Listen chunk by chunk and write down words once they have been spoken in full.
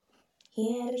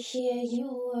Here to share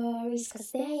your worries,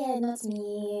 cause they are not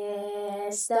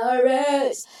mysteries.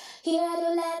 Here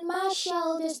to let my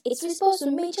shoulders, it's supposed to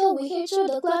meet you. We here through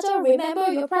the clutter, remember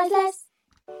you're priceless.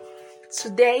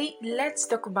 Today, let's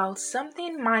talk about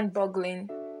something mind-boggling.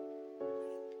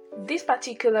 This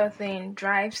particular thing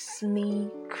drives me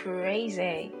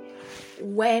crazy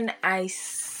when I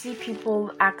see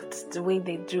people act the way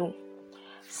they do.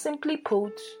 Simply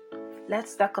put,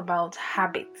 let's talk about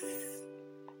habits.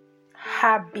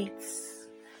 Habits.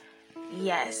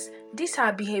 Yes, these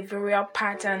are behavioral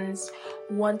patterns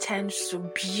one tends to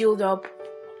build up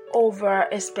over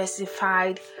a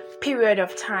specified period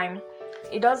of time.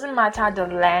 It doesn't matter the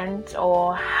length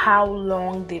or how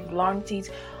long they've learned it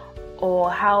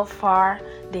or how far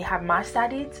they have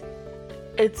mastered it.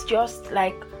 It's just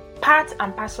like part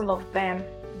and parcel of them,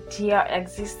 their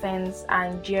existence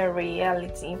and their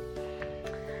reality.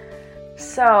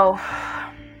 So,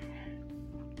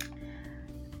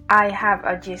 I have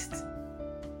a gist.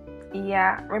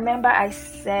 Yeah, remember I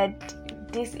said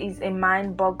this is a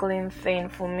mind-boggling thing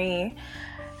for me.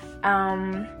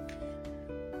 I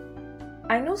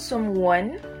know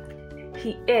someone,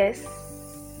 he is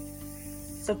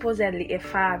supposedly a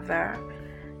father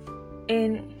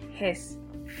in his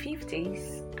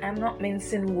 50s. I'm not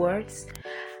mincing words.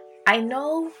 I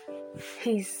know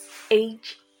his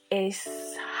age is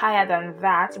higher than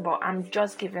that, but I'm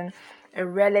just giving a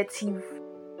relative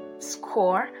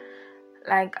score,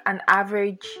 like an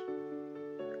average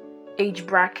age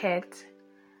bracket.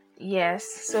 Yes,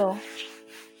 so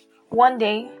one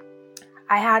day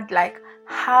I had like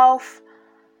half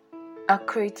a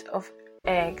crate of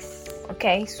eggs.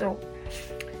 Okay, so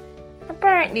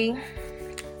apparently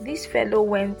this fellow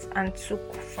went and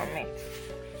took from it.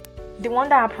 The one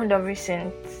that happened of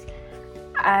recent,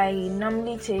 I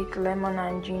normally take lemon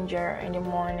and ginger in the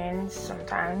mornings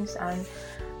sometimes, and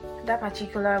that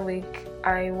particular week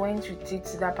I went with it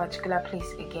to that particular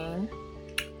place again.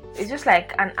 It's just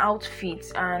like an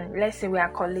outfit, and let's say we are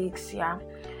colleagues, yeah.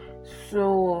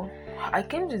 So I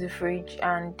came to the fridge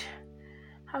and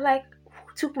I'm like,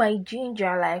 who took my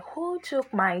ginger? Like, who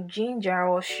took my ginger? I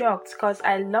was shocked because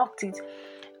I locked it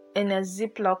in a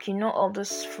Ziploc, all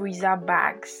those freezer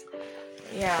bags.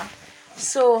 Yeah.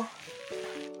 So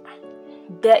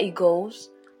there it goes.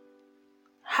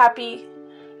 Happy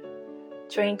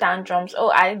throwing tantrums. Oh,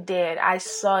 I did. I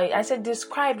saw it. I said,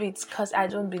 describe it because I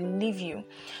don't believe you.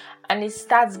 And it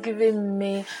starts giving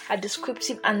me a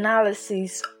descriptive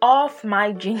analysis of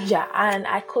my ginger, and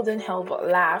I couldn't help but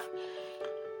laugh.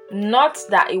 Not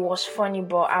that it was funny,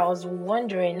 but I was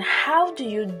wondering, how do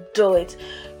you do it?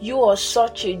 You are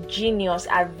such a genius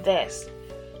at this.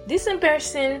 This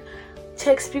person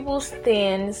takes people's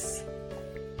things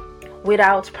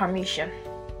without permission,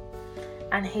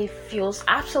 and he feels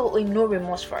absolutely no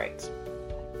remorse for it.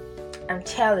 I'm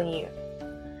telling you.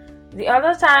 The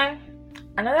other time,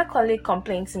 another colleague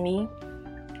complained to me,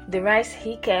 the rice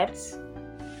he kept,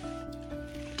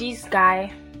 this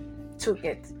guy took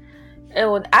it. It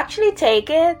would actually take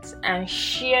it and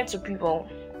share to people.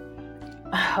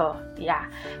 Oh, yeah.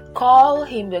 Call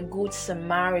him the Good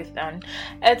Samaritan.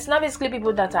 It's not basically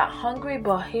people that are hungry,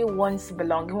 but he wants to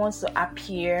belong. He wants to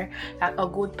appear like a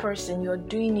good person. You're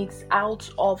doing it out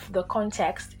of the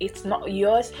context. It's not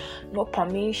yours, no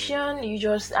permission.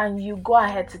 You go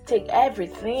ahead to take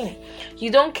everything.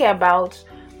 You don't care about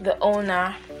the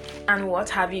owner and what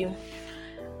have you.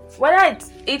 Whether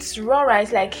it's raw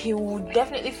rice, like he would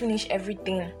definitely finish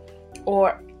everything,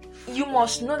 or you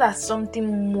must know that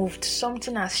something moved,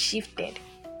 something has shifted.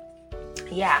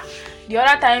 Yeah. The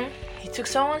other time, he took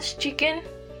someone's chicken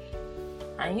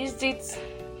and used it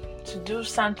to do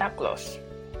Santa Claus.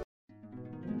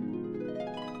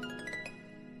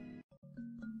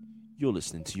 You're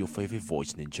listening to your favorite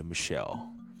voice ninja, Michelle.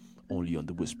 Only on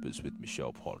the Whispers with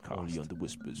Michelle podcast. Only on the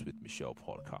Whispers with Michelle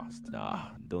podcast. Nah,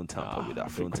 don't tamper with that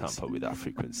frequency. Don't tamper with that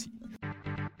frequency.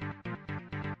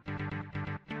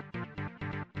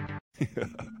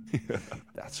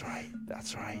 That's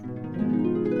right.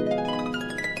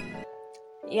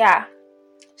 Yeah.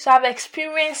 So I've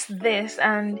experienced this,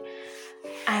 and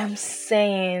I'm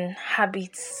saying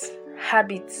habits.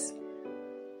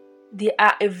 They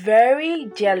are a very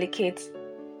delicate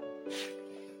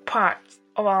part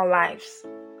of our lives.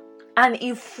 And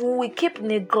if we keep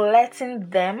neglecting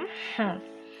them,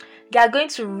 they are going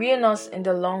to ruin us in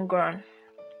the long run.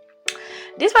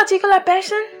 This particular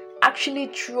person actually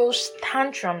throws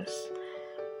tantrums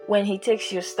when he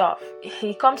takes your stuff.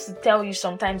 He comes to tell you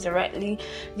sometimes directly.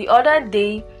 The other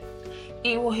day,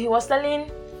 he was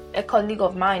telling a colleague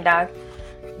of mine that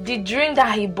the drink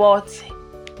that he bought,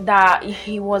 that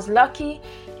he was lucky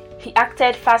he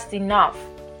acted fast enough.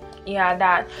 Yeah,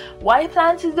 that what he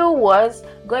planned to do was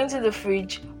go into the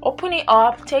fridge, open it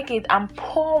up, take it and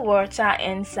pour water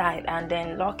inside and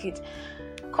then lock it.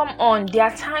 Come on, there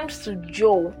are times to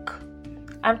joke.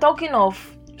 I'm talking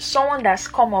of someone that's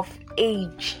come of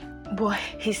age, but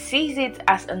he sees it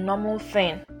as a normal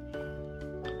thing.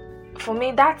 For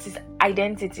me, that's his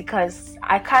identity, because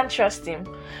I can't trust him.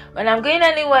 When I'm going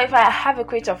anywhere, if I have a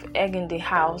crate of egg in the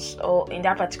house or in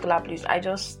that particular place, I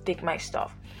just take my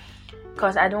stuff,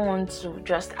 because I don't want to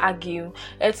just argue.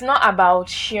 It's not about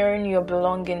sharing your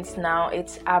belongings now.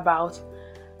 It's about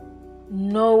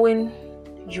knowing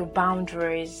your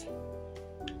boundaries.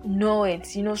 Know it.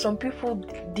 Some people,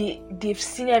 they've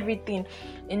seen everything.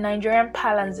 In Nigerian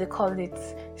parlance, they call it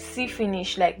see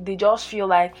finish. Like, they just feel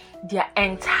like they're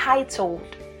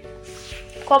entitled.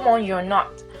 Come on, you're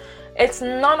not. It's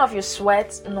none of your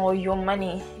sweat nor your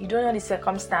money. You don't know the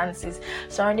circumstances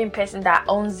surrounding person that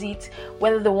owns it,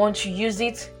 whether they want to use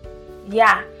it.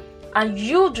 Yeah. And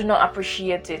you do not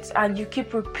appreciate it, and you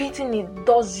keep repeating it.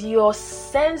 Does your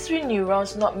sensory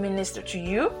neurons not minister to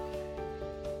you?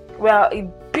 Well, it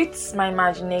beats my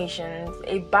imagination.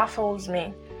 It baffles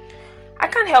me. I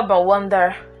can't help but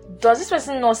wonder, does this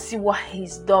person not see what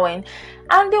he's doing?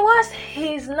 And the worst,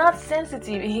 he's not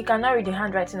sensitive. He cannot read the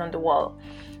handwriting on the wall.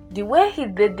 The way he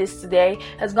did this today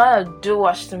is gonna do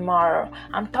us tomorrow.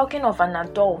 I'm talking of an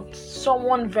adult,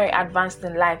 someone very advanced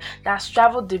in life that's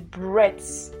traveled the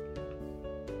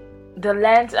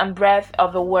length and breadth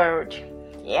of the world.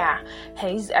 Yeah,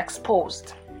 he's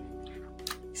exposed.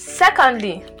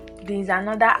 Secondly, there is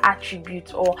another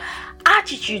attribute or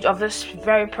attitude of this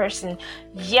very person.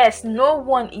 Yes, no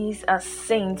one is a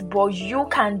saint, but you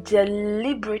can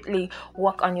deliberately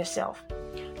work on yourself.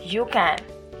 You can.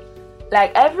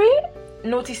 Like, every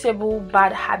noticeable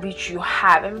bad habit you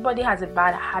have, everybody has a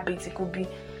bad habit. It could be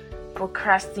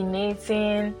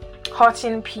procrastinating,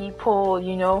 hurting people,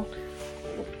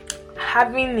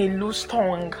 having a loose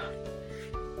tongue,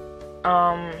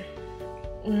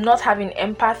 not having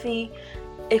empathy.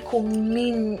 It could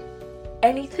mean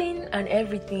anything and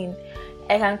everything.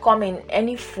 It can come in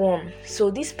any form. So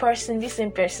this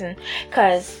same person,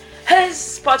 because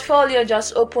his portfolio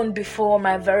just opened before,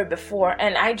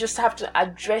 and I just have to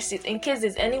address it in case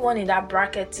there's anyone in that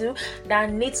bracket too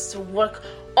that needs to work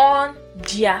on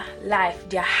their life,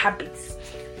 their habits,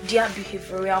 their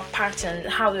behavioral pattern,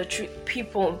 how they treat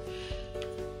people.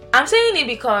 I'm saying it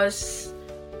because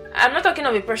I'm not talking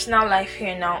of a personal life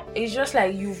here now. It's just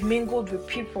like you've mingled with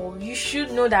people. You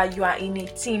should know that you are in a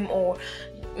team, or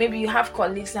maybe you have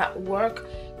colleagues at work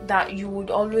that you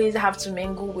would always have to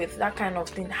mingle with, that kind of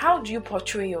thing. How do you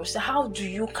portray yourself? How do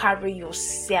you carry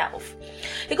yourself?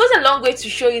 It goes a long way to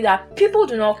show you that people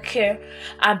do not care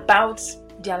about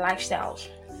their lifestyles.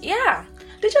 Yeah,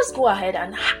 they just go ahead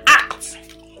and act.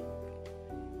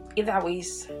 Either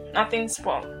ways, nothing's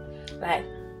wrong. Like,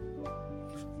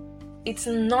 it's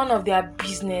none of their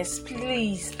business.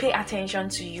 Please pay attention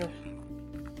to you.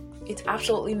 It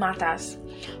absolutely matters.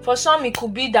 For some, it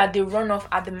could be that they run off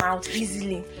at the mouth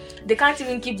easily. They can't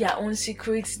even keep their own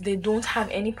secrets. They don't have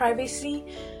any privacy.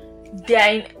 They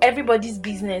are in everybody's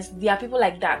business. There are people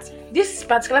like that. This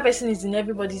particular person is in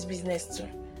everybody's business too.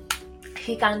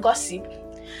 He can gossip.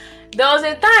 There was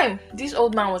a time this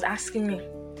old man was asking me,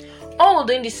 old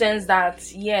in the sense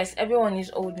that yes, everyone is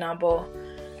old now, but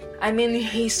I mean,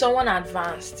 he's someone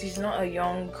advanced. He's not a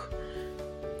young.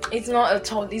 It's not a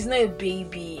tall. He's not a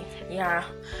baby. Yeah.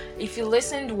 If you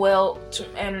listened well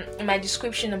to my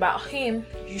description about him,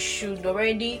 you should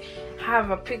already have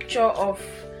a picture of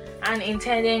an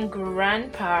intended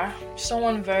grandpa,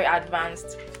 someone very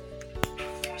advanced.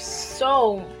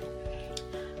 So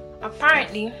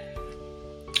apparently,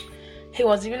 he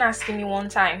was even asking me one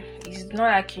time. It's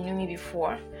not like he knew me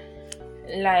before.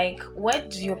 Like, where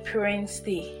do your parents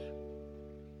stay?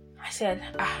 I said,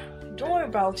 don't worry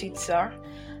about it, sir.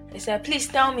 I said, please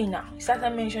tell me now. He started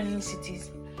mentioning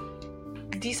cities,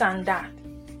 this and that.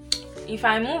 If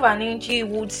I move an inch, he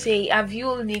would say, have you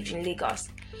lived in Lagos?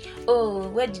 Oh,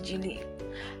 where did you live?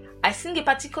 I sing a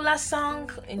particular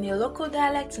song in a local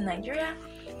dialect in Nigeria.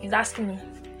 He's asking me.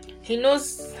 He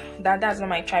knows that that's not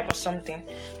my tribe or something.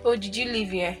 Oh, did you live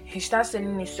here? He starts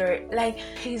telling me story. Like,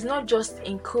 he's not just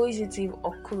inquisitive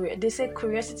or curious. They say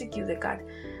curiosity kills the cat.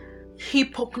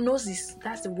 Hypognosis,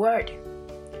 that's the word.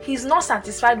 He's not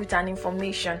satisfied with an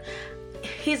information.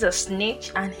 He's a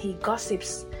snitch and he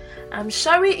gossips. I'm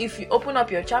sorry if you open up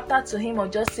your chapter to him or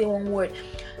just say one word.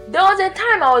 There was a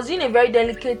time I was doing a very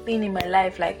delicate thing in my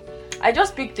life. Like, I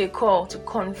just picked a call to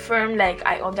confirm like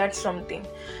I ordered something.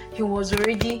 He was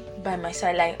already by my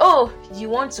side like, oh, you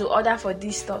want to order for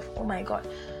this stuff? Oh my god.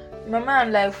 My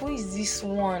man, like, who is this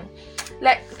one?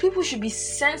 Like, people should be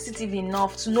sensitive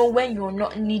enough to know when you're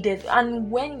not needed and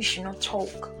when you should not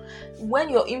talk, when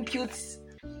your inputs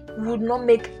would not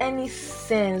make any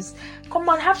sense. Come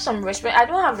on, have some respect. I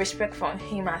don't have respect for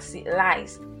him as he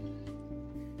lies.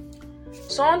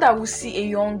 Someone that will see a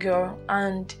young girl,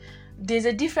 and there's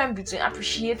a difference between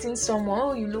appreciating someone.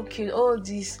 Oh, you look cute. Oh,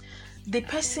 this. The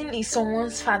person is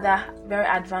someone's father, very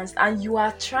advanced, and you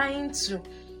are trying to,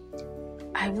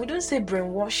 I wouldn't say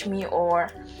brainwash me, or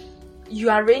you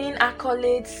are raining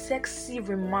accolades, sexy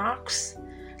remarks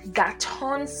that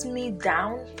turns me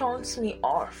down, turns me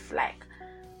off. Like,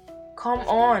 come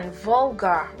on,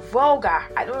 vulgar.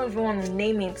 I don't even want to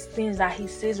name it. Things that he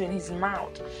says in his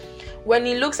mouth. When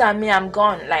he looks at me, I'm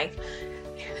gone. Like,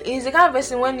 he's the kind of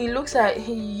person, when he looks at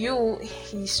you,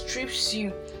 he strips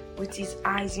you with his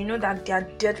eyes. You know that there are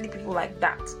deadly people like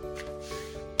that.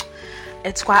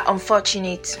 It's quite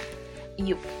unfortunate.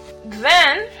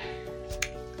 Then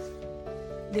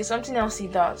there's something else he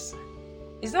does.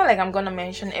 It's not like I'm gonna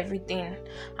mention everything.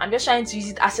 I'm just trying to use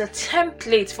it as a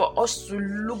template for us to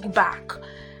look back.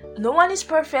 No one is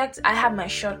perfect. I have my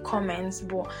shortcomings,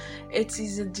 but it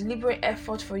is a deliberate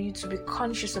effort for you to be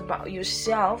conscious about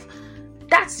yourself.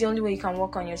 That's the only way you can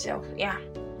work on yourself. Yeah.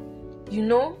 You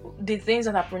know the things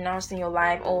that are pronounced in your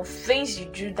life, or things you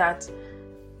do that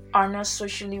are not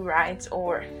socially right,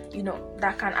 or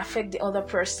that can affect the other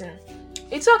person.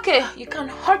 It's okay. You can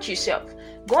hurt yourself.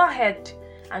 Go ahead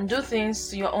and do things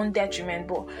to your own detriment,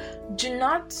 but do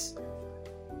not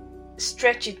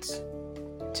stretch it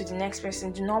to the next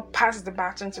person. Do not pass the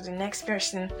baton to the next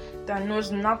person that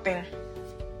knows nothing,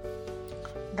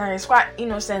 that is quite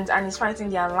innocent and is fighting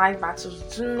their life battles.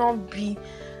 Do not be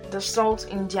the salt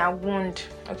in their wound.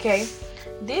 Okay,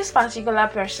 this particular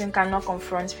person cannot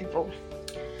confront people.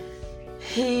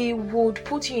 He would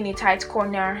put you in a tight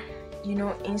corner,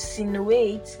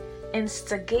 insinuate,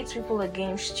 instigate people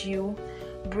against you,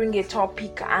 bring a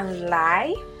topic and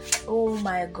lie. Oh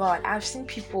my God, I have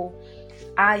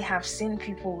seen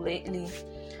people lately,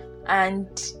 and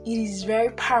it is very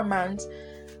paramount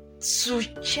to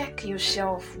check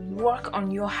yourself, work on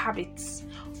your habits,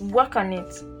 work on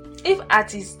it. If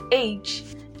at his age,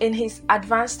 in his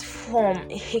advanced form,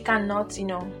 he cannot,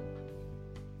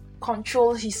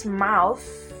 control his mouth,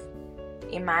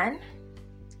 a man,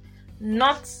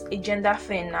 not a gender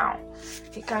thing now.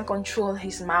 He can't control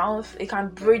his mouth. He can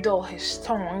bridle his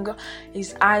tongue.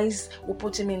 His eyes will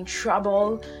put him in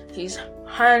trouble. His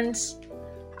hands,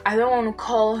 I don't want to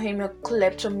call him a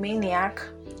kleptomaniac.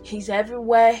 He's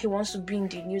everywhere. He wants to be in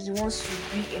the news. He wants to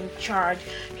be in charge.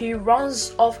 He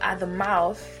runs off at the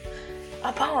mouth.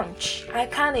 A bunch. I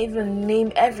can't even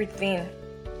name everything.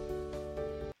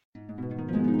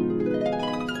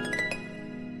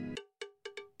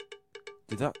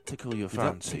 Did that tickle your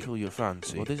fancy?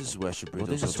 Well, this is where she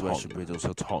bridles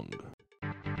her tongue.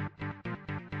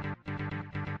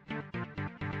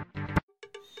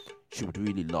 She would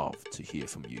really love to hear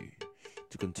from you.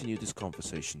 To continue this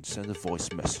conversation, send a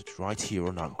voice message right here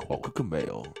on Anchor, or cook a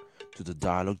mail to the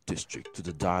Dialogue District at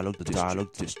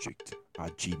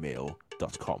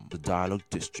gmail.com. The Dialogue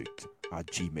District at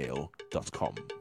gmail.com.